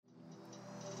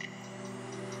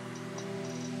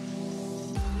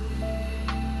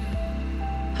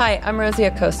Hi, I'm Rosie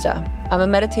Acosta. I'm a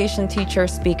meditation teacher,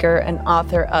 speaker, and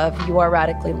author of You Are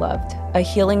Radically Loved, a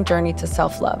healing journey to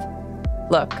self-love.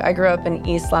 Look, I grew up in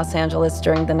East Los Angeles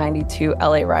during the '92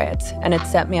 LA riots, and it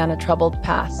set me on a troubled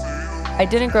path. I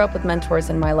didn't grow up with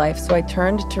mentors in my life, so I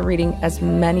turned to reading as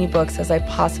many books as I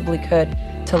possibly could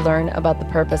to learn about the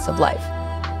purpose of life.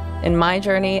 In my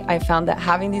journey, I found that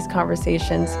having these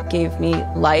conversations gave me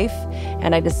life,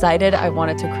 and I decided I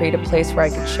wanted to create a place where I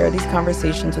could share these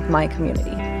conversations with my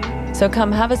community. So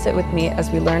come have a sit with me as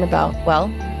we learn about,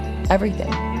 well,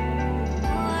 everything.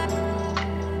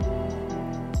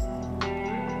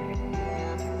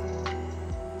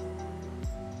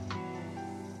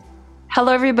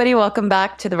 Hello, everybody. Welcome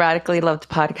back to the Radically Loved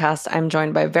podcast. I'm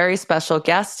joined by a very special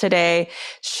guest today.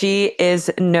 She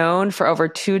is known for over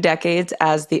 2 decades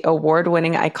as the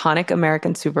award-winning iconic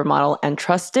American supermodel and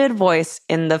trusted voice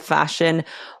in the fashion,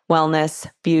 wellness,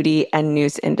 beauty, and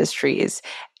news industries.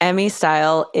 Emme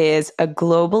Style is a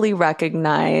globally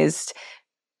recognized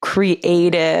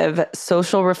creative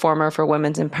social reformer for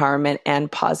women's empowerment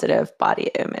and positive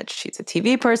body image. She's a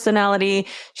TV personality.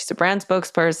 She's a brand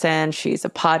spokesperson. She's a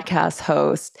podcast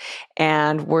host.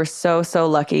 And we're so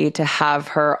lucky to have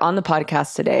her on the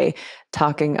podcast today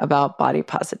talking about body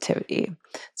positivity.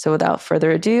 So without further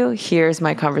ado, here's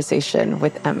my conversation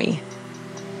with Emme.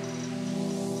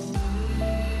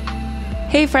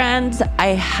 Hey friends, I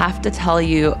have to tell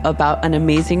you about an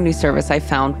amazing new service I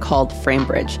found called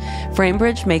FrameBridge.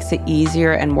 FrameBridge makes it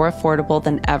easier and more affordable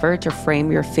than ever to frame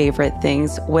your favorite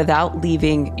things without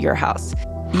leaving your house.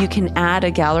 You can add a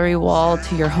gallery wall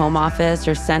to your home office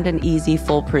or send an easy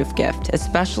foolproof gift,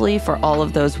 especially for all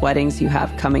of those weddings you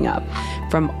have coming up.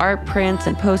 From art prints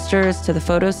and posters to the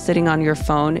photos sitting on your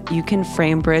phone, you can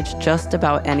FrameBridge just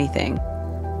about anything.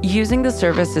 Using the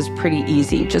service is pretty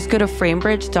easy. Just go to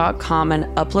framebridge.com and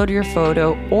upload your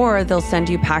photo, or they'll send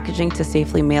you packaging to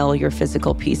safely mail your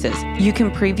physical pieces. You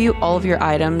can preview all of your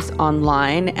items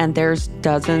online, and there's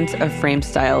dozens of frame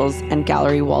styles and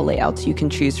gallery wall layouts you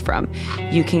can choose from.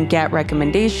 You can get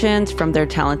recommendations from their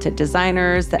talented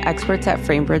designers. The experts at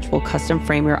FrameBridge will custom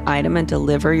frame your item and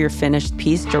deliver your finished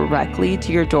piece directly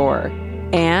to your door,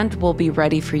 and will be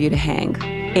ready for you to hang.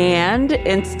 And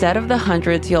instead of the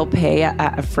hundreds you'll pay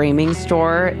at a framing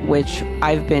store, which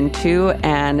I've been to,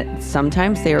 and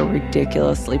sometimes they are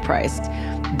ridiculously priced,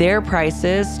 their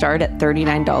prices start at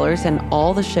 $39 and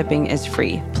all the shipping is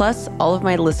free. Plus, all of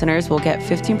my listeners will get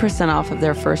 15% off of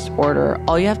their first order.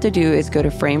 All you have to do is go to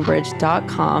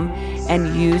framebridge.com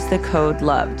and use the code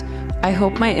LOVED. I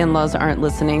hope my in-laws aren't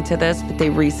listening to this, but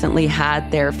they recently had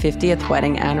their 50th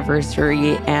wedding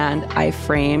anniversary, and I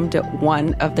framed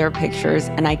one of their pictures,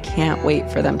 and I can't wait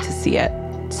for them to see it.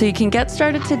 So you can get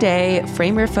started today,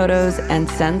 frame your photos, and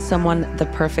send someone the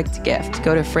perfect gift.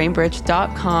 Go to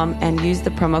framebridge.com and use the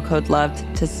promo code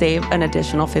LOVED to save an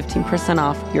additional 15%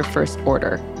 off your first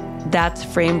order. That's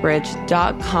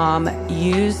framebridge.com.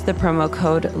 Use the promo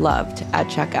code LOVED at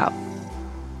checkout.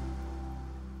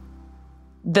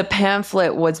 The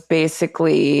pamphlet was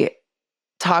basically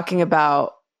talking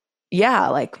about,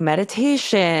 like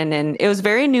meditation, and it was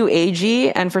very new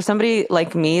agey. And for somebody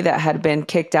like me that had been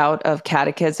kicked out of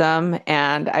catechism,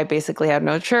 and I basically had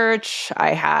no church,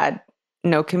 I had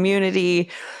no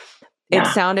community, it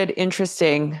sounded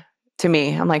interesting to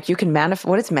me. I'm like, you can manifest.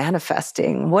 What is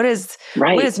manifesting? What is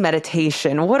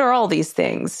meditation? What are all these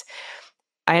things?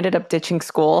 I ended up ditching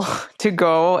school to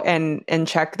go and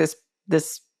check this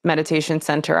meditation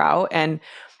center out, and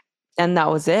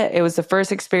that was it. It was the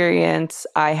first experience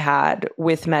I had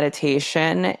with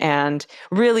meditation, and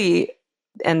really,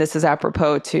 and this is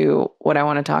apropos to what I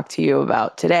want to talk to you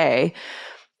about today,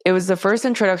 it was the first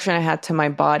introduction I had to my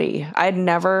body. I'd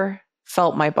never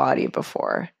felt my body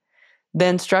before. The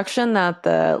instruction that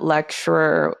the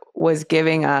lecturer was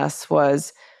giving us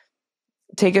was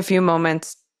take a few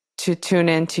moments to tune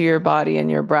into your body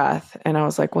and your breath. And I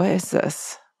was like, what is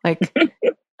this? Like,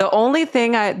 the only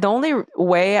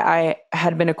way I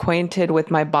had been acquainted with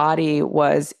my body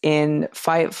was in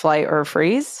fight, flight, or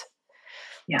freeze.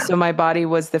 Yeah. So my body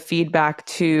was the feedback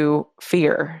to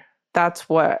fear. That's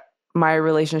what my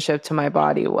relationship to my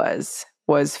body was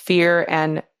fear,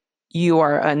 and you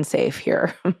are unsafe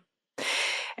here.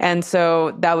 And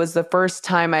so that was the first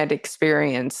time I'd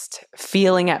experienced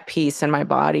feeling at peace in my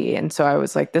body. And so I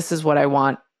was like, this is what I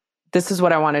want. This is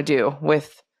what I want to do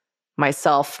with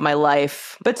myself, my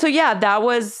life. But so that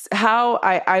was how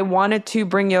I wanted to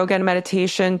bring yoga and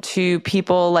meditation to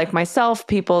people like myself,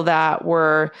 people that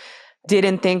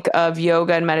didn't think of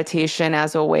yoga and meditation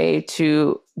as a way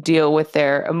to deal with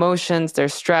their emotions, their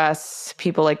stress,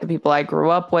 people like the people I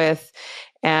grew up with.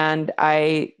 And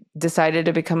I decided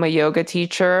to become a yoga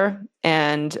teacher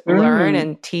and learn Mm.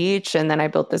 and teach. And then I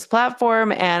built this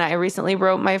platform, and I recently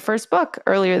wrote my first book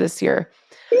earlier this year.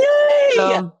 Yay!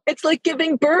 So, It's like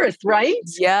giving birth, right?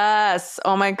 yes.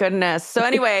 Oh my goodness. So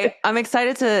anyway, I'm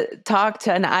excited to talk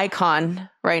to an icon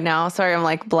right now. Sorry, I'm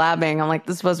like blabbing. I'm like,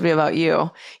 this is supposed to be about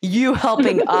you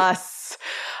helping us.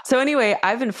 So anyway,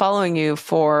 I've been following you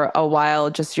for a while,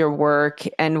 just your work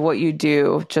and what you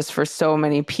do just for so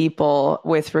many people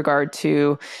with regard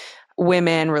to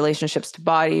women, relationships to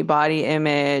body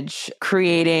image,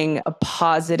 creating a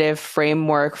positive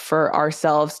framework for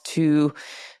ourselves to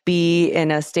be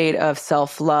in a state of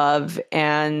self-love.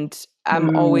 And I'm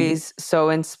Mm. always so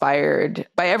inspired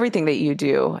by everything that you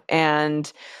do.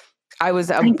 And I'm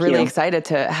Thank really you. excited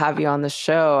to have you on the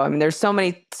show. I mean, there's so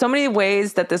many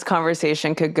ways that this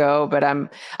conversation could go, but I'm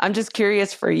just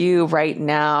curious for you right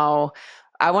now.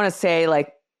 I want to say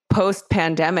like post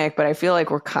pandemic, but I feel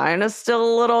like we're kind of still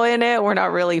a little in it. We're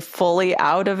not really fully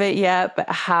out of it yet, but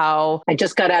how I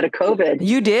just got out of COVID.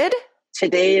 you did?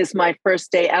 Today is my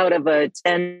first day out of a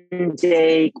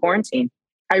 10-day quarantine.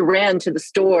 I ran to the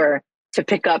store to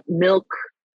pick up milk,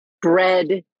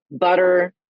 bread,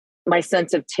 butter. My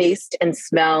sense of taste and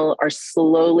smell are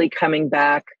slowly coming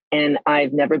back, and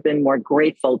I've never been more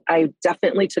grateful. I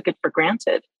definitely took it for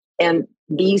granted. And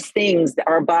these things,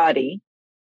 our body,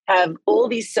 have all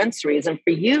these sensories. And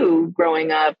for you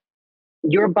growing up,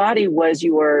 your body was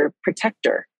your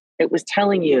protector. It was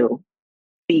telling you,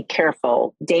 be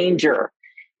careful, danger.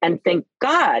 And thank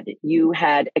God you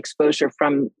had exposure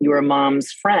from your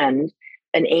mom's friend,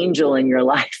 an angel in your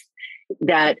life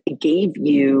that gave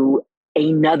you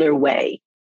another way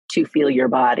to feel your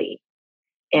body.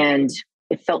 And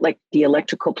it felt like the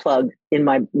electrical plug in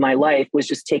my life was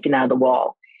just taken out of the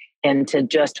wall. And to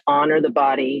just honor the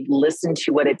body, listen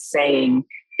to what it's saying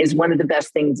is one of the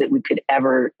best things that we could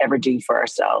ever do for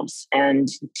ourselves. And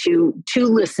to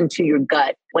listen to your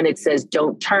gut when it says,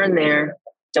 don't turn there,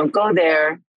 don't go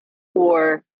there,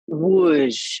 or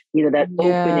whoosh, that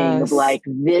opening of like,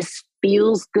 this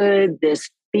feels good, this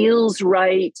feels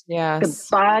right. The Yes.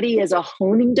 body as a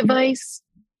honing device,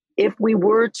 if we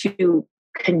were to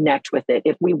connect with it,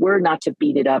 if we were not to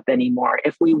beat it up anymore,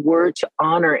 if we were to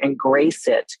honor and grace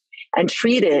it and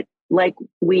treat it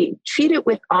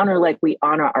with honor, like we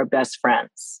honor our best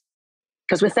friends.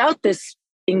 Because without this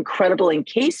incredible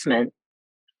encasement,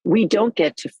 we don't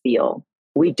get to feel,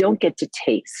 we don't get to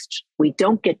taste, we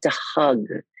don't get to hug,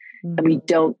 and we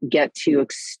don't get to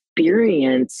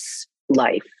experience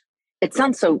life. It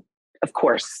sounds so, of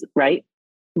course, right?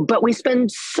 But we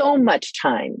spend so much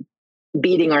time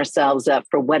beating ourselves up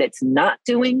for what it's not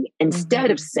doing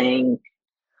instead of saying,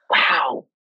 wow,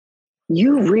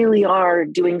 you really are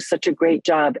doing such a great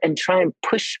job, and try and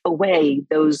push away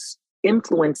those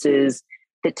influences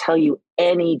that tell you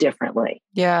any differently.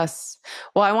 Yes.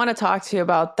 Well, I want to talk to you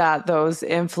about that, those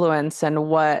influence and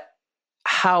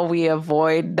how we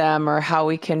avoid them or how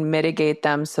we can mitigate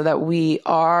them so that we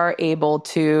are able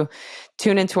to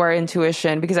tune into our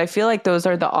intuition, because I feel like those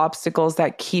are the obstacles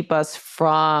that keep us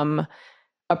from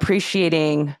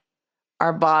appreciating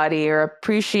our body or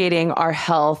appreciating our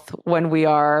health when we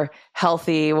are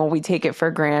healthy, when we take it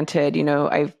for granted.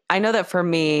 I know that for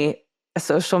me,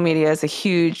 social media is a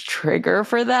huge trigger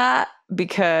for that,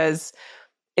 because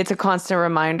it's a constant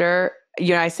reminder.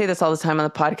 I say this all the time on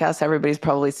the podcast. Everybody's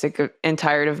probably sick and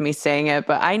tired of me saying it,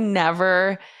 but I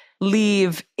never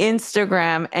leave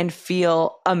Instagram and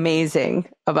feel amazing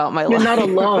about my You're life. not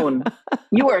alone.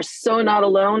 You are so not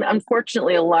alone.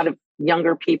 Unfortunately, a lot of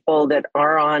younger people that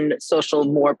are on social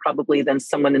more probably than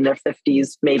someone in their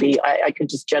 50s, maybe I could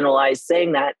just generalize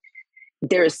saying that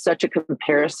there is such a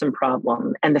comparison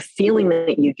problem. And the feeling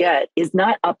that you get is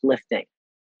not uplifting.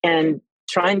 And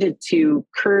trying to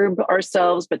curb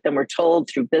ourselves, but then we're told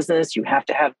through business, you have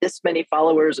to have this many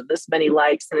followers or this many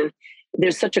likes. And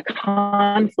there's such a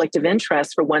conflict of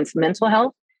interest for one's mental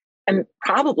health and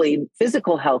probably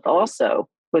physical health also,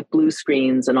 with blue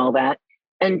screens and all that,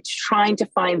 and trying to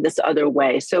find this other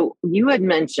way. So you had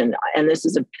mentioned, and this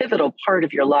is a pivotal part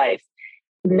of your life,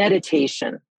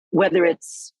 meditation, whether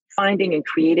it's finding and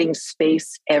creating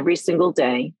space every single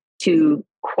day to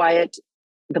quiet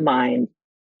the mind,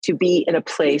 to be in a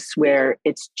place where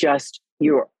it's just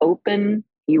you're open,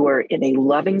 you are in a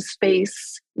loving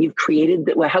space, you've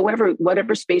created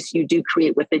whatever space you do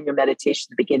create within your meditation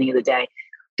at the beginning of the day.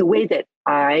 The way that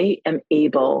I am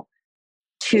able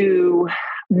to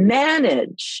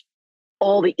manage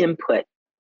all the input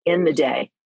in the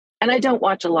day. And I don't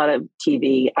watch a lot of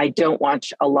TV. I don't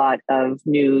watch a lot of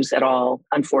news at all,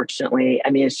 unfortunately.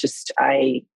 I mean,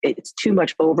 it's too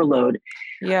much overload.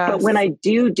 Yes. But when I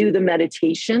do the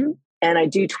meditation, and I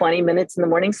do 20 minutes in the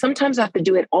morning. Sometimes I have to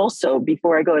do it also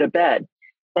before I go to bed,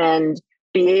 and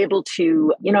be able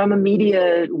to, I'm a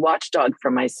media watchdog for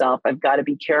myself. I've got to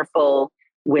be careful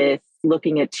with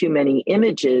looking at too many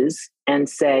images and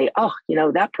say, oh,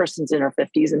 that person's in her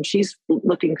 50s and she's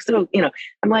looking so,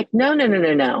 I'm like, no, no, no,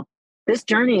 no, no. This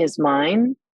journey is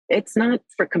mine. It's not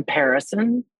for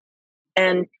comparison.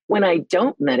 And when I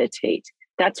don't meditate,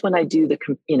 that's when I do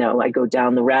I go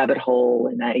down the rabbit hole,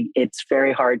 and it's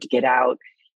very hard to get out.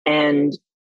 And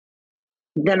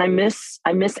then I miss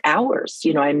hours,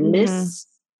 I miss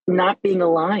not being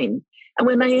aligned. And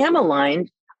when I am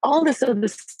aligned, all this other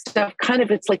stuff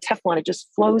it's like Teflon, it just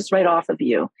flows right off of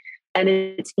you. And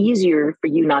it's easier for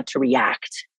you not to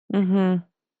react. Mm-hmm.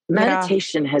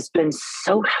 Meditation has been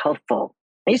so helpful.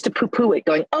 I used to poo-poo it,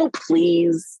 going, oh,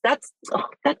 please, that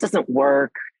doesn't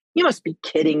work. You must be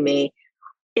kidding me.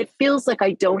 It feels like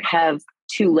I don't have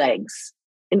two legs.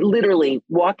 And literally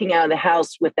walking out of the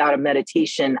house without a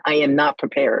meditation, I am not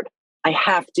prepared. I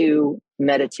have to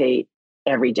meditate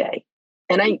every day.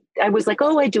 And I was like,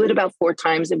 oh, I do it about 4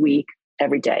 times a week,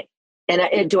 every day.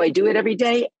 And do I do it every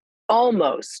day?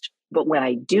 Almost. But when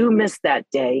I do miss that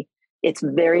day, it's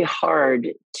very hard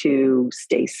to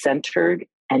stay centered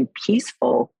and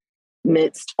peaceful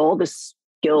amidst all the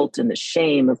guilt and the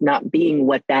shame of not being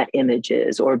what that image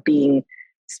is, or being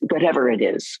whatever it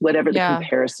is, whatever the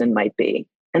comparison might be.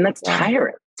 And that's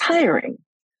tiring,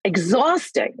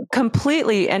 exhausting.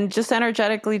 Completely. And just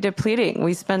energetically depleting.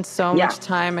 We spend so much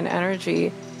time and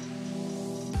energy.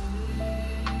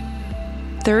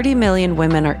 30 million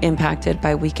women are impacted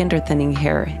by weakened or thinning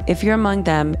hair. If you're among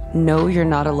them, know you're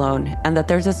not alone, and that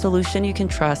there's a solution you can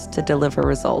trust to deliver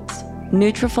results.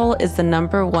 Nutrafol is the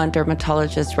 #1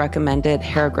 dermatologist recommended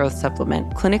hair growth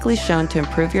supplement, clinically shown to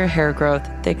improve your hair growth,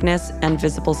 thickness, and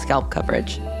visible scalp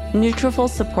coverage. Nutrafol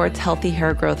supports healthy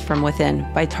hair growth from within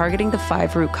by targeting the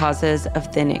 5 root causes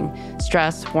of thinning: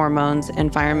 stress, hormones,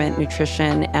 environment,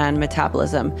 nutrition, and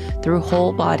metabolism through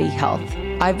whole body health.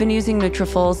 I've been using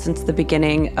Nutrafol since the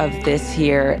beginning of this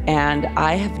year, and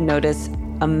I have noticed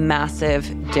a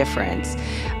massive difference.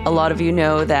 A lot of you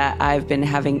know that I've been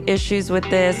having issues with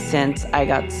this since I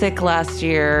got sick last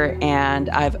year, and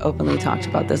I've openly talked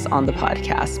about this on the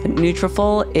podcast. But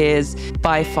Nutrafol is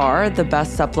by far the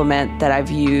best supplement that I've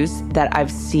used that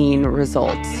I've seen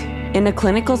results. In a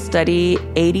clinical study,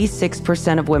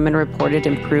 86% of women reported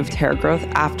improved hair growth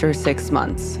after 6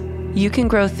 months. You can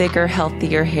grow thicker,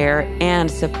 healthier hair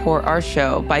and support our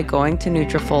show by going to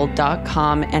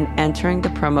Nutrafol.com and entering the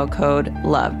promo code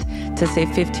LOVED to save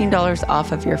 $15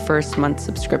 off of your first month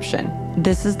subscription.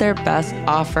 This is their best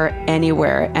offer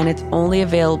anywhere, and it's only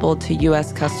available to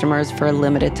U.S. customers for a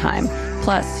limited time.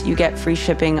 Plus, you get free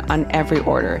shipping on every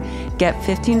order. Get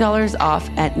 $15 off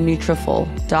at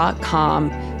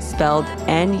Nutrafol.com, spelled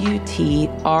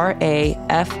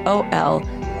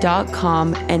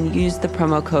Nutrafol.com, and use the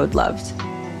promo code LOVED.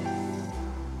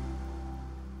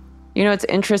 It's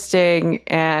interesting,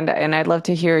 and I'd love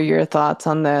to hear your thoughts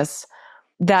on this.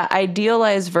 That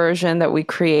idealized version that we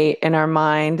create in our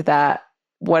mind, that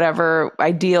whatever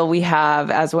ideal we have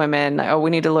as women,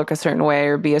 we need to look a certain way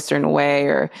or be a certain way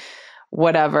or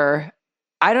whatever.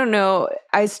 I don't know.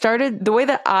 The way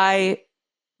that I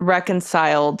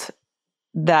reconciled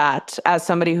that as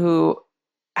somebody who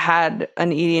had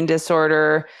an eating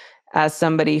disorder, as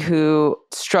somebody who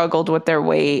struggled with their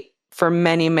weight for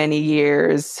many, many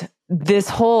years, this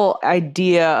whole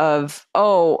idea of,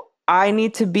 I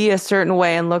need to be a certain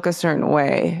way and look a certain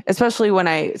way, especially when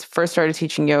I first started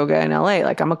teaching yoga in LA.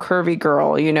 Like, I'm a curvy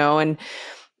girl, and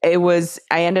I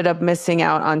ended up missing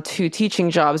out on 2 teaching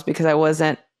jobs because I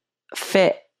wasn't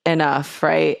fit enough,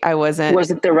 right?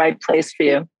 Wasn't the right place for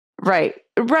you. Right.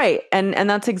 And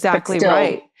that's exactly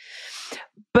right.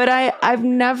 But I've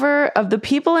never, of the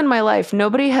people in my life,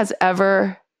 nobody has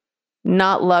ever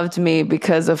not loved me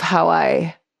because of how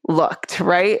I looked,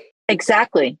 right?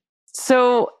 Exactly.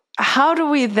 So how do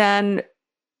we then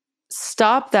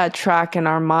stop that track in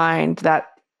our mind that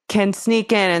can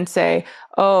sneak in and say,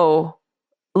 oh,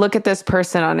 look at this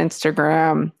person on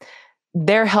Instagram.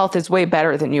 Their health is way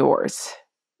better than yours.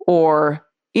 Or,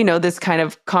 this kind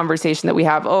of conversation that we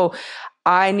have,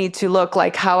 I need to look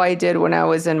like how I did when I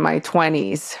was in my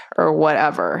 20s or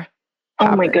whatever.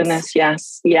 Oh my goodness.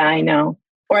 Yes. Yeah, I know.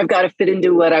 Or I've got to fit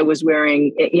into what I was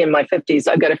wearing in my 50s.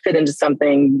 I've got to fit into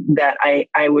something that I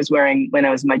was wearing when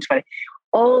I was in my 20s.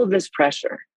 All of this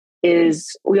pressure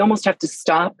is, we almost have to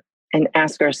stop and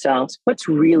ask ourselves, what's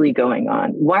really going on?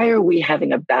 Why are we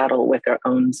having a battle with our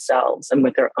own selves and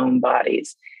with our own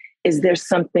bodies? Is there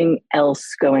something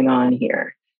else going on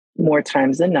here? More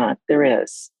times than not, there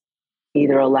is.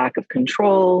 Either a lack of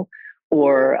control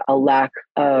or a lack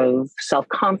of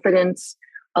self-confidence,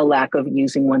 a lack of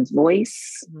using one's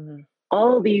voice. Mm-hmm.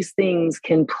 All these things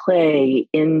can play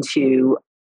into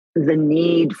the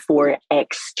need for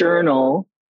external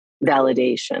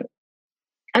validation.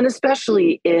 And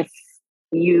especially if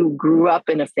you grew up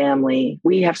in a family,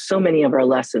 we have so many of our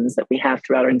lessons that we have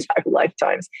throughout our entire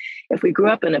lifetimes. If we grew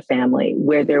up in a family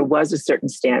where there was a certain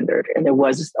standard and there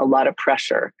was a lot of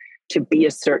pressure to be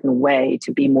a certain way,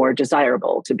 to be more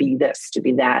desirable, to be this, to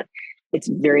be that, it's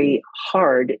very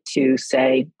hard to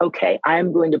say, okay,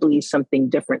 I'm going to believe something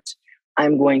different.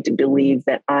 I'm going to believe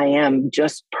that I am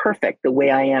just perfect the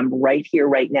way I am right here,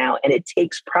 right now. And it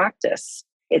takes practice.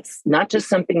 It's not just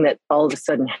something that all of a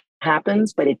sudden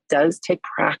happens, but it does take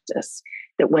practice.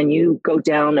 That when you go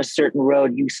down a certain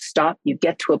road, you stop, you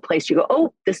get to a place, you go,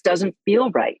 oh, this doesn't feel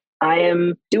right. I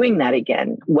am doing that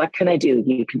again. What can I do?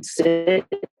 You can sit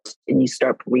and you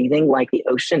start breathing like the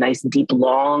ocean, nice, deep,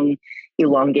 long,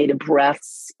 elongated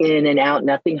breaths in and out,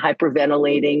 nothing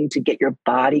hyperventilating to get your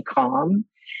body calm,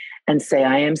 and say,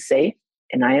 I am safe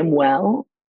and I am well,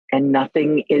 and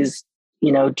nothing is,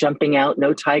 jumping out,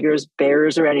 no tigers,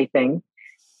 bears, or anything.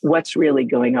 What's really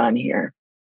going on here?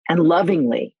 And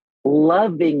lovingly,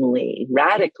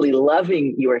 radically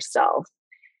loving yourself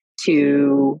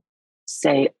to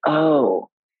say, oh,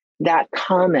 that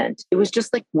comment, it was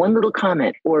just like one little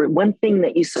comment or one thing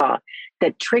that you saw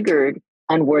that triggered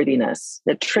unworthiness,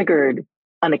 that triggered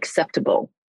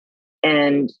unacceptable.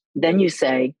 And then you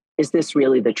say, is this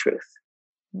really the truth?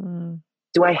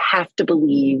 Do I have to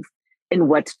believe in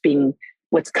what's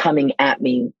coming at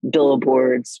me?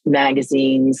 Billboards,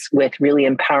 magazines with really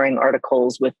empowering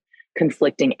articles with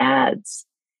conflicting ads.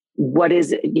 What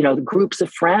is it? The groups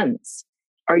of friends.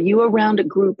 Are you around a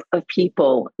group of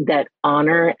people that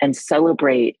honor and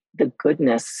celebrate the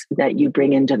goodness that you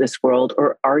bring into this world?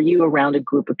 Or are you around a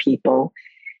group of people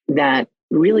that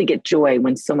really get joy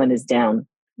when someone is down?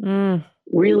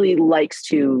 Really likes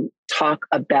to talk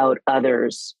about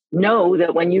others, know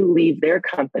that when you leave their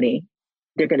company,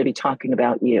 they're going to be talking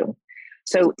about you.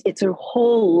 So it's a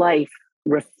whole life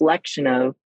reflection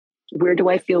of where do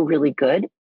I feel really good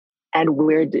and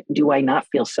where do I not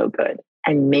feel so good,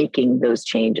 and making those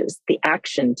changes, the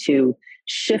action to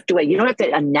shift away. You don't have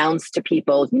to announce to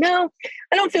people, I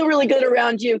don't feel really good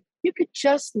around you. You could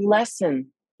just lessen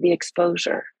the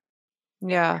exposure.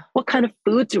 Yeah. What kind of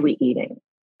foods are we eating?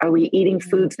 Are we eating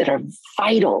foods that are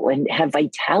vital and have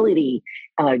vitality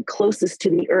closest to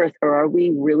the earth? Or are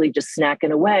we really just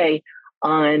snacking away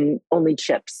on only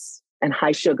chips and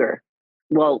high sugar?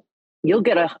 Well, you'll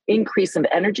get an increase of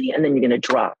energy and then you're going to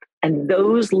drop. And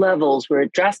those levels where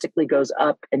it drastically goes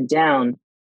up and down,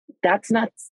 that's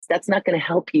not going to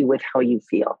help you with how you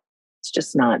feel. It's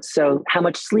just not. So how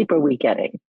much sleep are we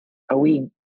getting? Are we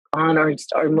on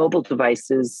our mobile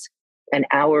devices an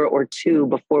hour or two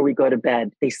before we go to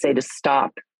bed? They say to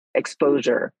stop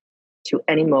exposure to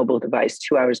any mobile device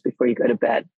 2 hours before you go to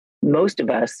bed. Most of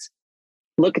us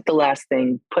look at the last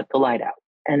thing, put the light out.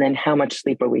 And then how much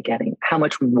sleep are we getting? How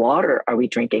much water are we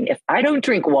drinking? If I don't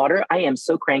drink water, I am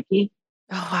so cranky.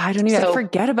 Oh, I don't even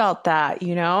forget about that,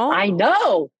 I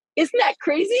know. Isn't that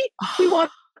crazy? We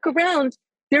walk around.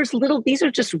 These are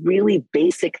just really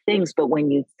basic things. But when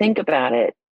you think about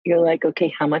it, you're like,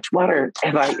 okay, how much water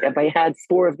have I had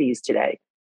 4 of these today?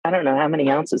 I don't know how many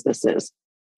ounces this is.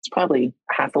 It's probably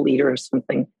half a liter or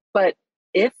something. But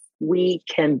if we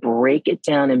can break it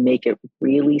down and make it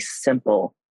really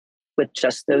simple with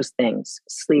just those things,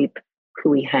 sleep, who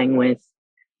we hang with,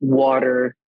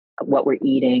 water, what we're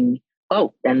eating.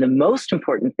 Oh, and the most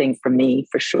important thing for me,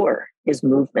 for sure, is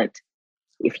movement.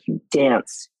 If you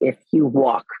dance, if you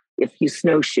walk, if you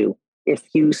snowshoe, if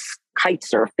you kite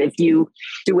surf, if you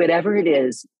do whatever it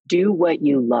is, do what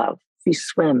you love. If you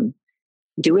swim,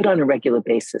 do it on a regular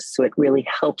basis. So it really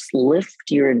helps lift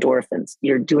your endorphins.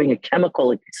 You're doing a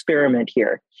chemical experiment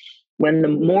here. When the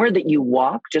more that you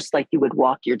walk, just like you would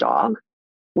walk your dog,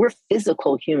 we're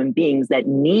physical human beings that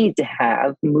need to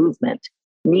have movement,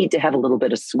 need to have a little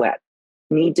bit of sweat,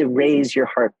 need to raise your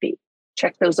heartbeat.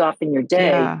 Check those off in your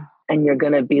day, and you're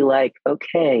going to be like,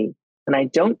 okay, when I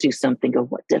don't do something, go,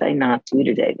 what did I not do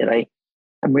today?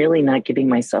 I'm really not giving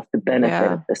myself the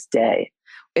benefit of this day.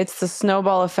 It's the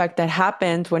snowball effect that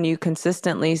happens when you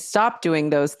consistently stop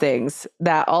doing those things,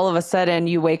 that all of a sudden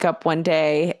you wake up one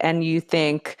day and you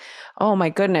think, oh my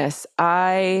goodness,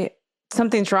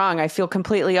 something's wrong. I feel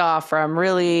completely off, or I'm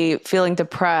really feeling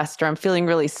depressed, or I'm feeling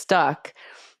really stuck.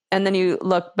 And then you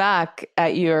look back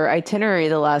at your itinerary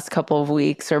the last couple of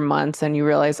weeks or months and you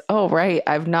realize, oh, right,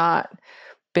 I've not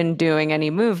been doing any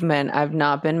movement. I've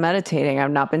not been meditating.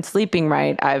 I've not been sleeping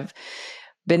right. I've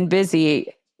been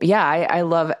busy. yeah, I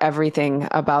love everything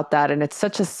about that. And it's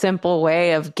such a simple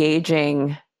way of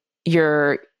gauging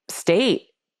your state,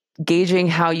 gauging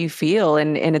how you feel.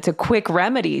 And it's a quick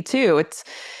remedy too. It's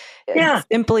Yeah.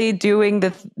 simply doing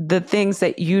the things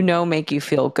that you know make you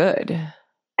feel good.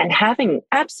 And having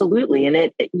absolutely,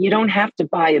 and you don't have to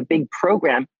buy a big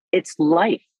program. It's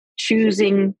life.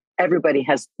 Choosing, everybody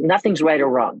has, nothing's right or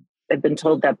wrong. I've been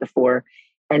told that before.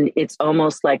 And it's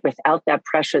almost like without that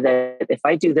pressure that if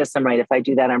I do this, I'm right. If I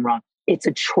do that, I'm wrong. It's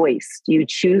a choice. Do you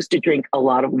choose to drink a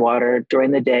lot of water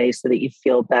during the day so that you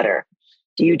feel better?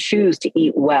 Do you choose to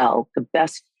eat well, the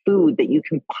best food that you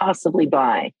can possibly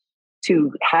buy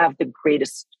to have the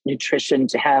greatest nutrition,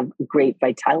 to have great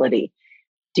vitality?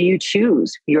 Do you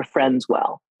choose your friends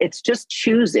well? It's just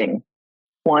choosing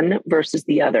one versus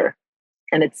the other.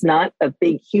 And it's not a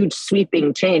big, huge,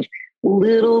 sweeping change.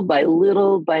 Little by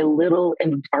little by little.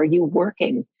 And are you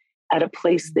working at a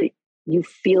place that you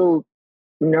feel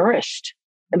nourished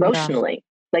emotionally?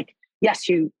 Yeah. Like, yes,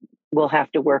 you will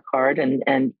have to work hard.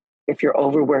 And if you're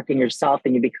overworking yourself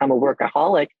and you become a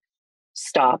workaholic,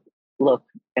 stop, look,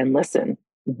 and listen.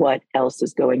 What else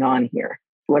is going on here?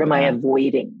 What am I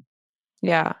avoiding?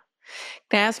 Yeah.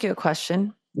 Can I ask you a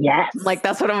question? Yes. Like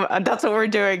that's what we're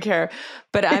doing here.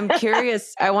 But I'm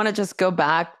curious, I want to just go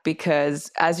back because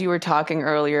as you were talking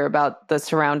earlier about the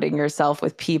surrounding yourself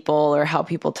with people or how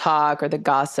people talk or the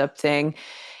gossip thing,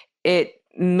 it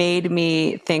made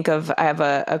me think of, I have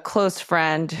a close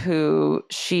friend who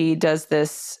she does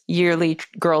this yearly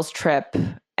girls trip,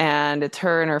 and it's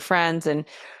her and her friends, and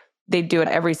they do it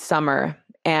every summer.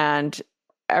 And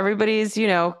everybody's,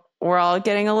 we're all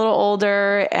getting a little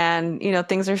older and,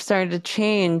 things are starting to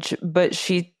change. But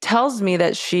she tells me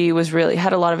that she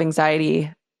had a lot of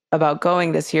anxiety about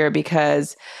going this year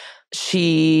because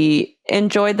she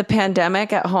enjoyed the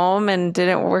pandemic at home and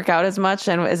didn't work out as much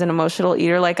and is an emotional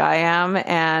eater like I am.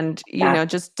 And,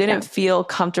 just didn't feel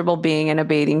comfortable being in a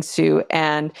bathing suit,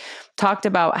 and talked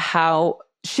about how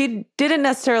she didn't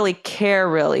necessarily care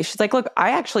really. She's like, look,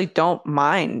 I actually don't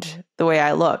mind the way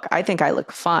I look. I think I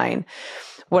look fine.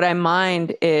 What I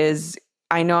mind is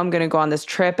I know I'm going to go on this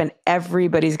trip and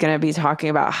everybody's going to be talking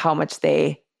about how much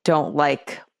they don't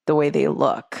like the way they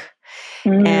look.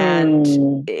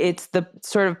 And it's the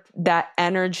sort of that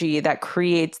energy that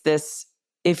creates this,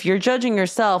 if you're judging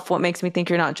yourself, what makes me think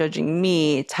you're not judging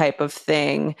me type of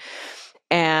thing.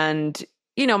 And,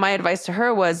 my advice to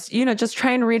her was, just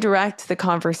try and redirect the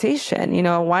conversation.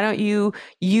 Why don't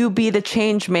you be the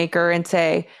change maker and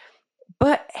say,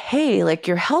 but hey, like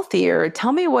you're healthier.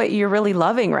 Tell me what you're really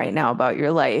loving right now about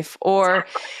your life. Or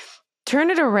turn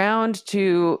it around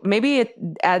to maybe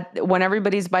when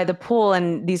everybody's by the pool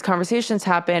and these conversations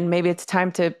happen, maybe it's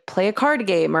time to play a card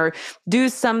game or do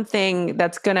something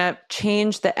that's going to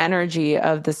change the energy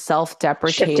of the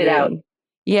self-deprecating. Shift it out.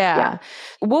 Yeah.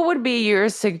 What would be your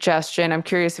suggestion? I'm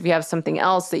curious if you have something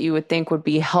else that you would think would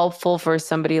be helpful for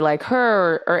somebody like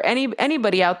her or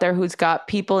anybody out there who's got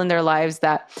people in their lives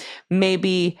that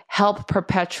maybe help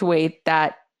perpetuate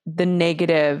the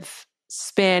negative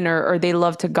spin or they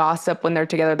love to gossip when they're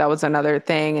together. That was another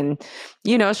thing.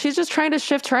 And, she's just trying to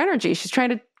shift her energy. She's trying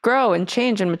to grow and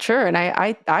change and mature. And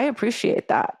I appreciate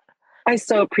that. I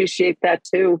so appreciate that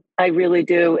too. I really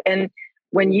do. And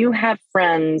when you have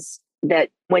friends that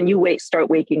when you start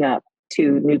waking up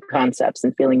to new concepts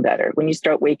and feeling better, when you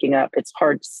start waking up, it's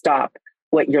hard to stop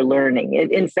what you're learning.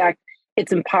 In fact,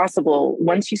 it's impossible.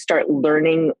 Once you start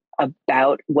learning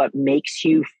about what makes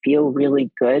you feel really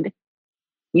good,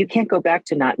 you can't go back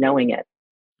to not knowing it.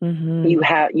 Mm-hmm.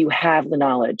 You have the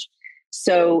knowledge.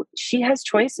 So she has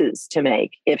choices to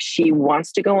make. If she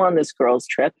wants to go on this girls'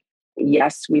 trip,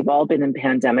 yes, we've all been in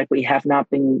pandemic. We have not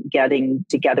been getting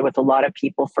together with a lot of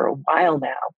people for a while now.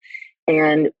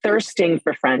 And thirsting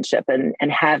for friendship and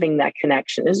having that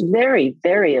connection is very,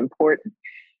 very important.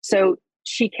 So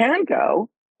she can go.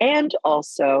 And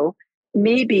also,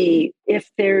 maybe if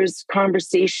there's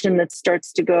conversation that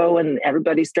starts to go and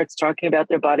everybody starts talking about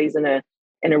their bodies in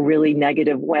a really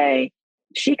negative way,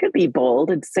 she could be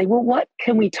bold and say, well, what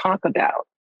can we talk about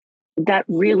that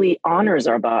really honors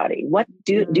our body? What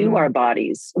do our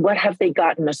bodies? What have they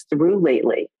gotten us through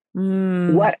lately?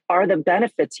 What are the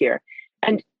benefits here?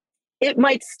 And it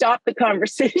might stop the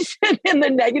conversation in the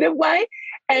negative way.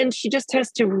 And she just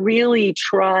has to really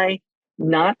try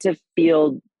not to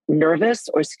feel nervous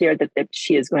or scared that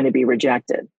she is going to be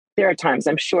rejected. There are times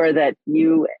I'm sure that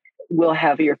you will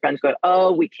have your friends go,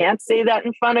 oh, we can't say that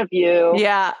in front of you.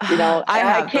 Yeah.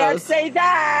 I can't say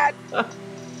that.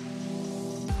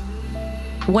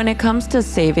 When it comes to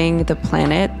saving the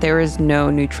planet, there is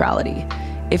no neutrality.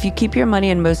 If you keep your money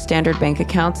in most standard bank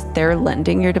accounts, they're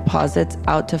lending your deposits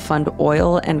out to fund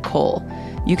oil and coal.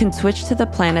 You can switch to the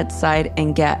Planet side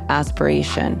and get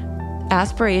Aspiration.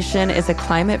 Aspiration is a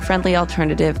climate-friendly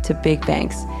alternative to big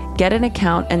banks. Get an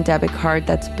account and debit card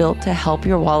that's built to help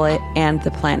your wallet and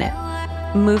the planet.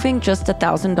 Moving just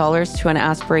 $1,000 to an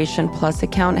Aspiration Plus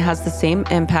account has the same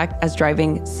impact as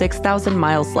driving 6,000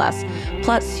 miles less.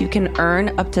 Plus, you can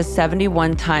earn up to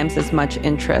 71 times as much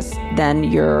interest than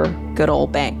your good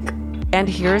old bank. And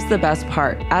here's the best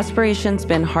part. Aspiration's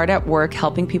been hard at work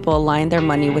helping people align their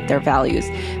money with their values,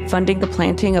 funding the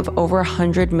planting of over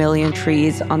 100 million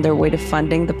trees on their way to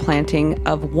funding the planting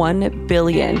of 1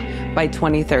 billion by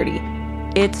 2030.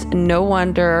 It's no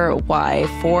wonder why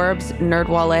Forbes,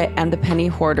 NerdWallet, and The Penny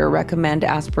Hoarder recommend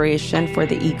Aspiration for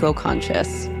the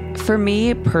eco-conscious. For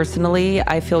me, personally,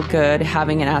 I feel good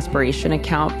having an Aspiration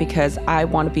account because I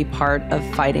want to be part of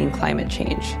fighting climate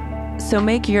change. So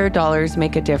make your dollars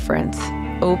make a difference.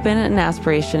 Open an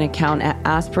Aspiration account at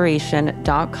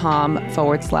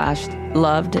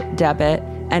aspiration.com/loved-debit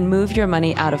and move your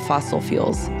money out of fossil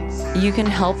fuels. You can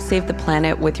help save the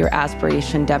planet with your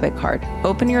Aspiration debit card.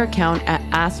 Open your account at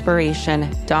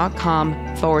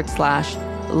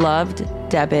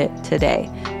aspiration.com/loved-debit today.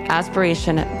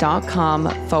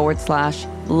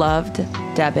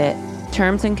 Aspiration.com/loved-debit.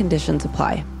 Terms and conditions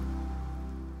apply.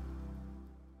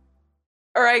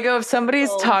 Or I go, if somebody's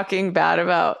talking bad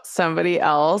about somebody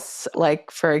else,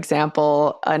 like, for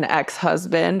example, an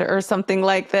ex-husband or something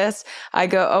like this, I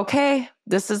go, okay,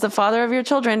 this is the father of your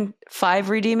children. 5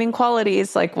 redeeming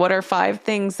qualities. Like, what are 5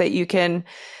 things that you can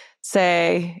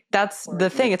say? That's the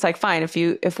thing. It's like, fine,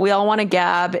 if we all want to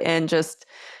gab and just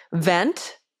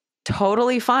vent,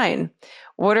 totally fine.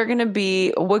 What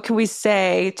can we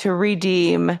say to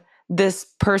redeem this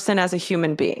person as a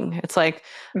human being? It's like,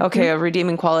 okay, a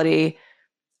redeeming quality,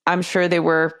 I'm sure they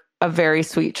were a very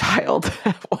sweet child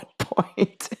at one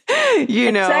point,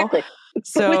 you know? Exactly.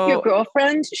 So, but with your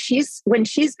girlfriend, when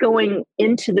she's going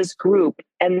into this group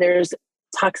and there's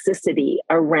toxicity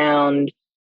around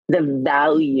the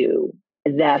value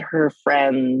that her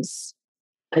friends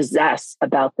possess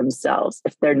about themselves,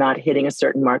 if they're not hitting a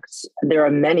certain mark. There are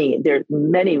many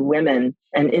women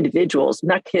and individuals,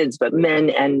 not kids, but men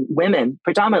and women,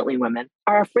 predominantly women,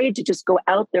 are afraid to just go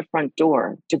out their front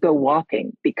door to go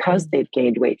walking because they've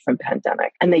gained weight from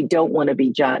pandemic and they don't want to be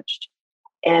judged.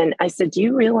 And I said, do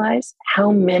you realize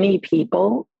how many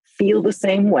people feel the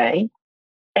same way?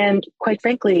 And quite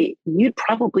frankly, you'd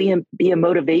probably be a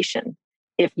motivation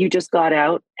if you just got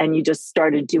out and you just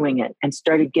started doing it and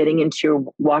started getting into your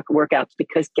workouts,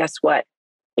 because guess what?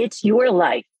 It's your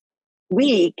life.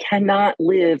 We cannot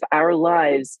live our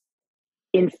lives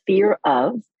in fear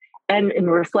of and in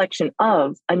reflection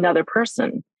of another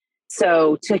person.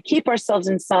 So to keep ourselves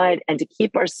inside and to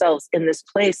keep ourselves in this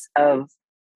place of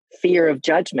fear of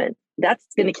judgment, that's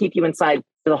going to keep you inside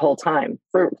for the whole time,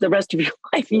 for the rest of your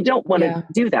life. You don't want to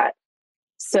do that.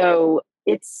 So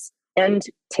and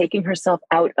taking herself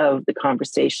out of the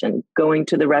conversation, going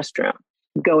to the restroom,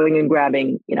 going and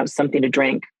grabbing, something to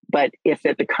drink. But if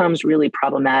it becomes really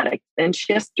problematic, then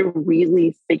she has to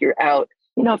really figure out,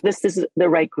 if this is the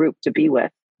right group to be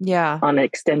with on an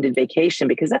extended vacation,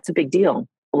 because that's a big deal.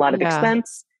 A lot of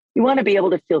expense. You want to be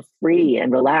able to feel free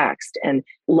and relaxed and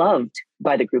loved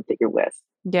by the group that you're with.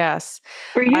 Yes.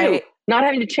 For you, not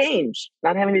having to change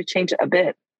a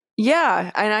bit. Yeah.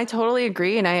 And I totally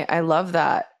agree. And I love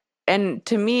that. And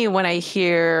to me, when I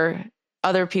hear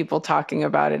other people talking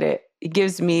about it, it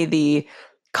gives me the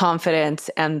confidence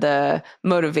and the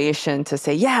motivation to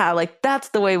say, yeah, like that's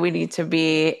the way we need to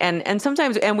be. And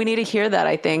sometimes, and we need to hear that,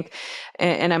 I think.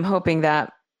 And I'm hoping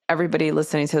that everybody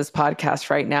listening to this podcast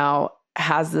right now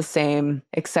has the same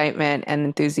excitement and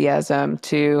enthusiasm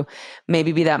to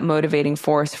maybe be that motivating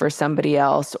force for somebody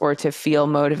else, or to feel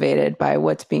motivated by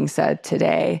what's being said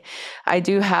today. I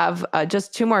do have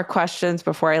just 2 more questions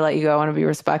before I let you go. I want to be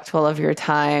respectful of your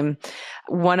time.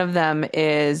 One of them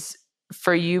is,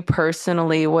 for you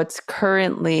personally, what's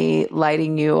currently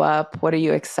lighting you up? What are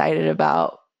you excited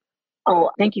about?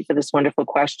 Oh, thank you for this wonderful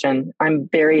question. I'm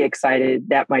very excited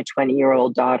that my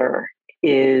 20-year-old daughter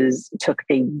took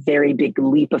a very big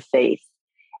leap of faith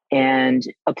and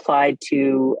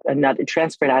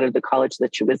transferred out of the college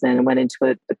that she was in and went into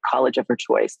the college of her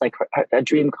choice, like a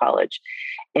dream college.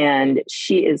 And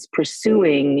she is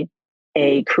pursuing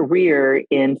a career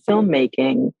in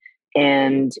filmmaking,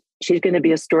 and she's going to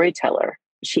be a storyteller.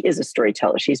 She is a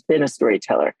storyteller. She's been a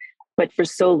storyteller. But for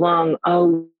so long,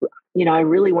 I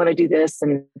really want to do this.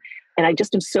 And I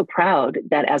just am so proud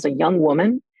that as a young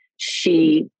woman,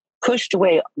 she pushed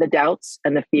away the doubts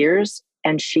and the fears,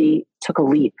 and she took a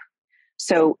leap.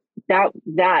 So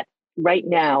that right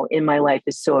now in my life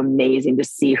is so amazing to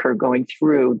see her going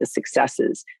through the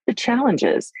successes, the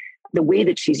challenges, the way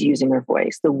that she's using her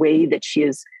voice, the way that she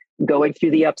is going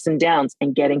through the ups and downs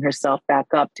and getting herself back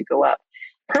up to go up.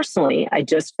 Personally, I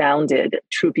just founded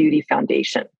True Beauty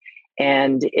Foundation.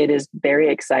 And it is very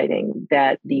exciting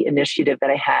that the initiative that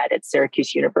I had at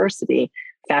Syracuse University,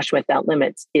 Fashion Without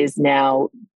Limits, is now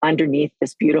underneath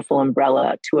this beautiful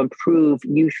umbrella to improve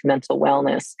youth mental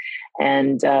wellness.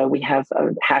 And we have a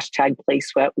hashtag Play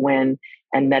Sweat Win,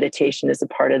 and meditation is a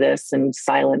part of this, and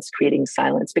silence, creating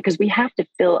silence, because we have to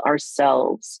fill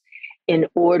ourselves in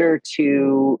order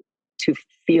to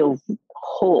feel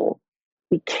whole.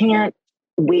 We can't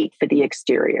wait for the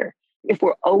exterior. If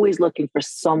we're always looking for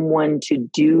someone to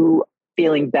do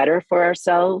feeling better for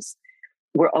ourselves,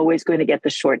 we're always going to get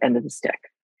the short end of the stick.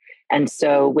 And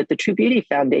so with the True Beauty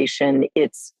Foundation,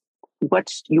 it's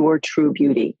what's your true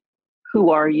beauty? Who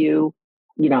are you?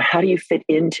 How do you fit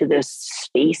into this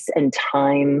space and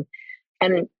time?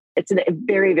 And it's a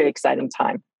very, very exciting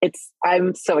time.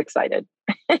 I'm so excited.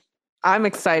 I'm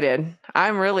excited.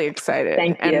 I'm really excited.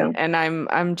 Thank you. And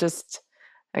I'm just,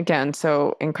 again,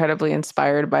 so incredibly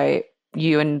inspired by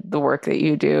you and the work that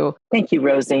you do. Thank you,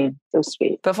 Rosie. So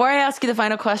sweet. Before I ask you the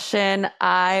final question,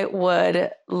 I would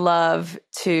love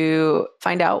to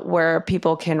find out where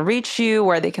people can reach you,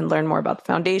 where they can learn more about the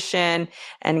foundation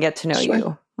and get to know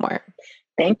you more.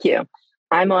 Thank you.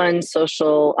 I'm on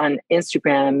social, on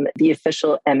Instagram, the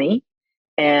official Emme.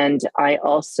 And I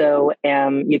also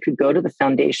you could go to the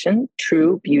foundation,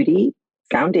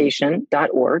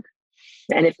 truebeautyfoundation.org.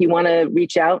 And if you want to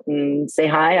reach out and say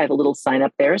hi, I have a little sign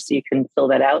up there so you can fill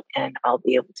that out and I'll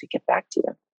be able to get back to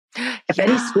you. If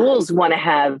any schools want to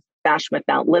have Fashion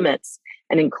Without Limits,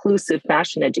 an inclusive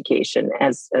fashion education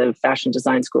as fashion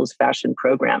design schools, fashion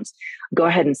programs, go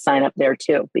ahead and sign up there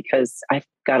too, because I've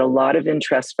got a lot of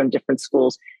interest from different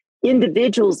schools,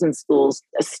 individuals in schools,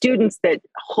 students that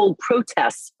hold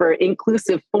protests for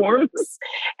inclusive forms,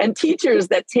 and teachers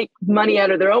that take money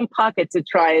out of their own pocket to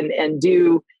try and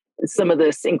do some of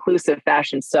this inclusive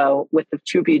fashion. So with the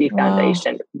True Beauty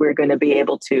Foundation, we're going to be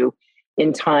able to,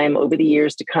 in time over the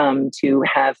years to come, to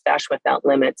have Fashion Without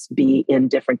Limits be in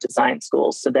different design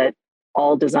schools so that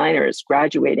all designers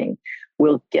graduating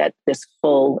will get this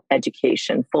full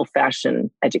education, full fashion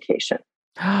education.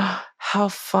 How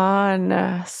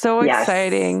fun. So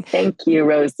exciting. Thank you,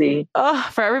 Rosie.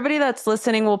 For everybody that's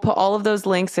listening, we'll put all of those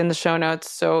links in the show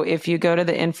notes. So if you go to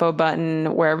the info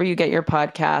button, wherever you get your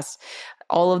podcast,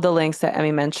 all of the links that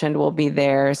Emme mentioned will be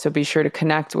there. So be sure to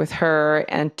connect with her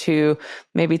and to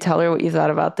maybe tell her what you thought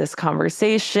about this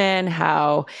conversation,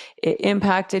 how it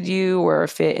impacted you, or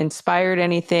if it inspired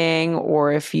anything,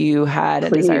 or if you had a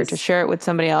desire to share it with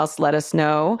somebody else, let us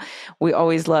know. We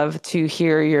always love to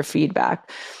hear your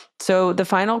feedback. So the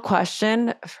final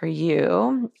question for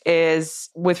you is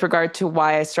with regard to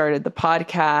why I started the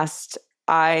podcast.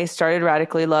 I started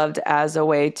Radically Loved as a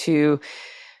way to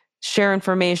share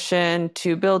information,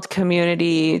 to build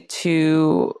community,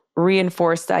 to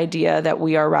reinforce the idea that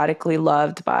we are radically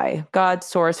loved by God,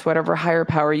 source, whatever higher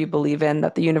power you believe in,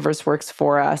 that the universe works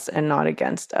for us and not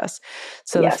against us.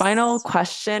 So the final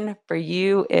question for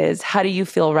you is, how do you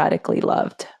feel radically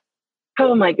loved?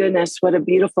 Oh my goodness, what a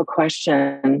beautiful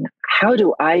question. How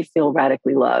do I feel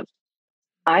radically loved?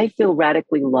 I feel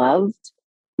radically loved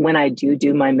when I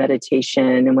do my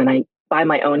meditation, and when I, by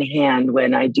my own hand,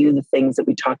 when I do the things that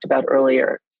we talked about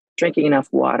earlier, drinking enough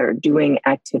water, doing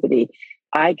activity,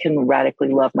 I can radically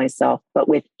love myself. But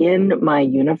within my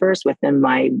universe, within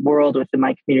my world, within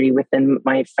my community, within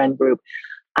my friend group,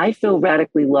 I feel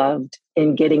radically loved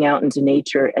in getting out into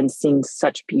nature and seeing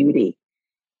such beauty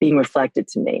being reflected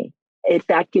to me.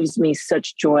 That gives me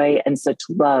such joy and such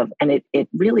love. And it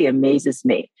really amazes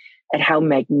me at how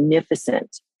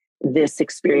magnificent this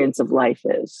experience of life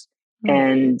is.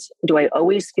 And do I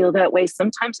always feel that way?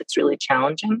 Sometimes it's really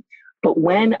challenging. But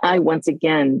when I once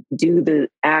again do the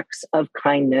acts of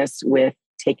kindness with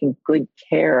taking good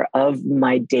care of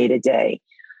my day-to-day,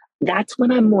 that's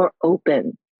when I'm more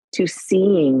open to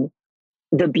seeing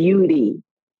the beauty,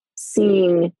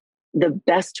 seeing the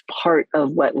best part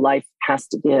of what life has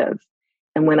to give.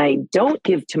 And when I don't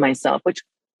give to myself, which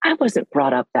I wasn't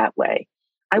brought up that way,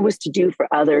 I was to do for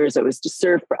others. I was to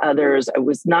serve for others. I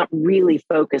was not really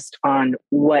focused on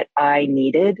what I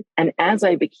needed. And as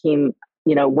I became,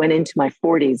 went into my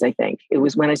 40s, I think it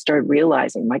was when I started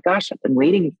realizing, my gosh, I've been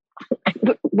waiting.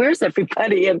 Where's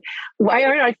everybody? And why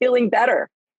aren't I feeling better?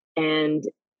 And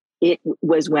it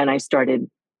was when I started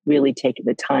really taking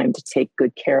the time to take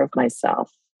good care of myself.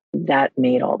 that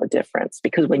made all the difference.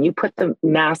 Because when you put the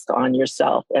mask on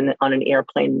yourself and on an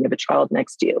airplane, you have a child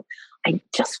next to you, I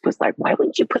just was like, why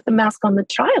wouldn't you put the mask on the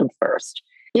child first?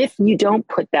 If you don't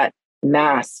put that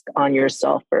mask on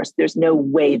yourself first, there's no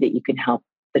way that you can help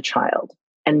the child.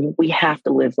 And we have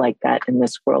to live like that in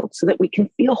this world so that we can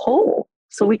feel whole,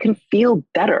 so we can feel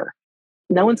better.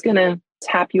 No one's going to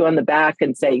tap you on the back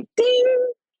and say, ding,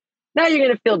 now you're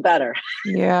going to feel better.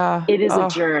 Yeah. It is a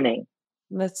journey.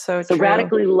 That's so true. So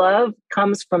radically love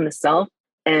comes from the self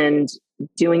and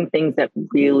doing things that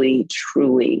really,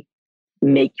 truly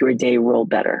make your day roll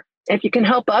better. If you can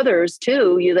help others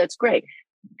too, that's great.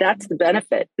 That's the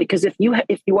benefit. Because if you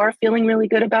are feeling really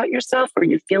good about yourself, or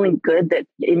you're feeling good that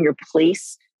in your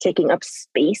place, taking up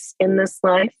space in this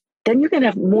life, then you're going to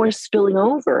have more spilling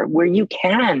over where you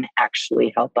can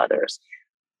actually help others.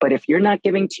 But if you're not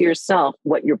giving to yourself,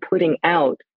 what you're putting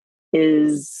out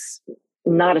is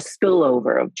not a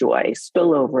spillover of joy,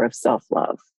 spillover of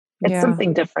self-love. It's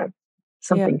something different,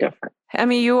 different. I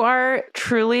mean, you are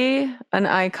truly an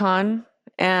icon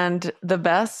and the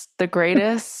best, the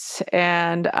greatest.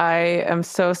 And I am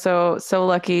so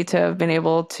lucky to have been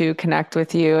able to connect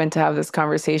with you and to have this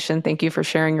conversation. Thank you for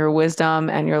sharing your wisdom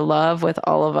and your love with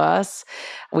all of us.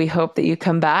 We hope that you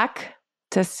come back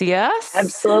to see us.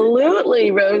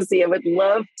 Absolutely, Rosie. I would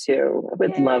love to.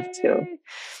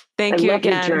 Thank you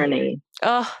again. Your journey.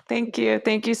 Oh, thank you.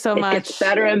 Thank you so much. It's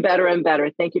better and better and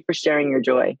better. Thank you for sharing your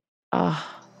joy. Oh,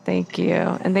 thank you.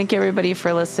 And thank you everybody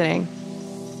for listening.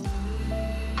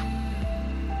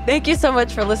 Thank you so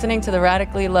much for listening to the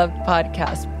Radically Loved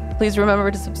podcast. Please remember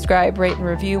to subscribe, rate, and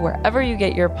review wherever you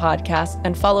get your podcasts,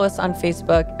 and follow us on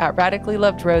Facebook at Radically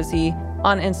Loved Rosie,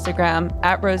 on Instagram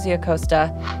at Rosie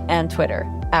Acosta, and Twitter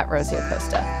at Rosie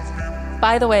Acosta.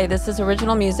 By the way, this is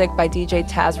original music by DJ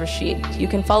Taz Rashid. You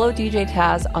can follow DJ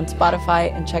Taz on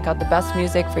Spotify and check out the best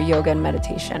music for yoga and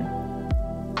meditation.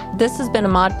 This has been a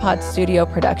Mod Pod Studio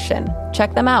production.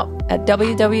 Check them out at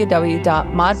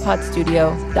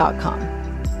www.modpodstudio.com.